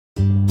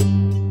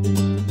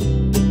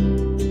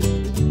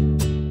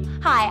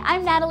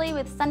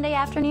Natalie with Sunday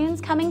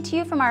Afternoons, coming to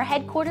you from our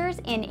headquarters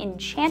in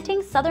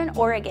enchanting Southern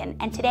Oregon.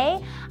 And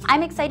today,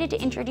 I'm excited to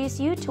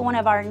introduce you to one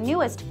of our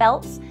newest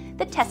felts,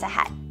 the Tessa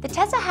Hat. The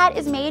Tessa Hat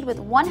is made with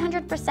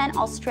 100%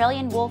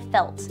 Australian wool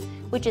felt,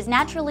 which is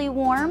naturally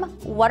warm,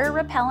 water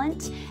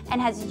repellent, and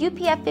has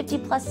UPF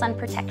 50+ sun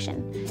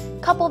protection.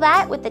 Couple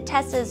that with the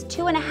Tessa's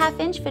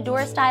 2.5-inch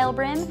fedora style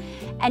brim,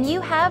 and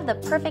you have the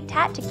perfect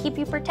hat to keep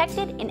you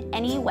protected in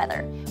any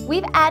weather.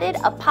 We've added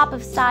a pop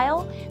of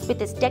style with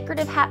this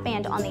decorative hat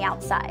band on the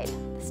outside.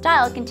 The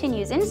style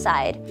continues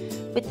inside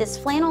with this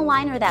flannel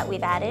liner that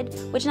we've added,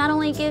 which not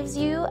only gives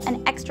you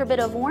an extra bit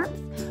of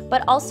warmth,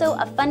 but also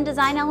a fun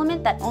design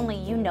element that only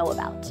you know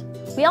about.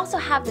 We also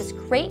have this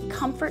great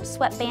comfort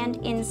sweatband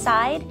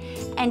inside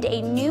and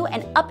a new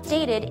and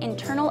updated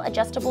internal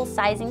adjustable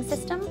sizing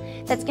system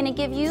that's going to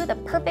give you the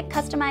perfect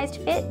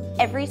customized fit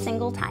every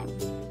single time.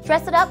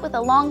 Dress it up with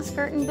a long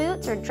skirt and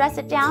boots, or dress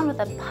it down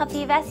with a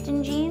puffy vest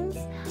and jeans.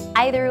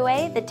 Either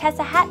way, the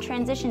Tessa Hat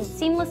transitions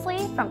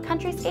seamlessly from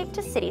countryscape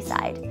to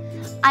cityside.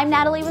 I'm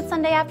Natalie with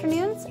Sunday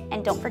Afternoons,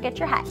 and don't forget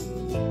your hat.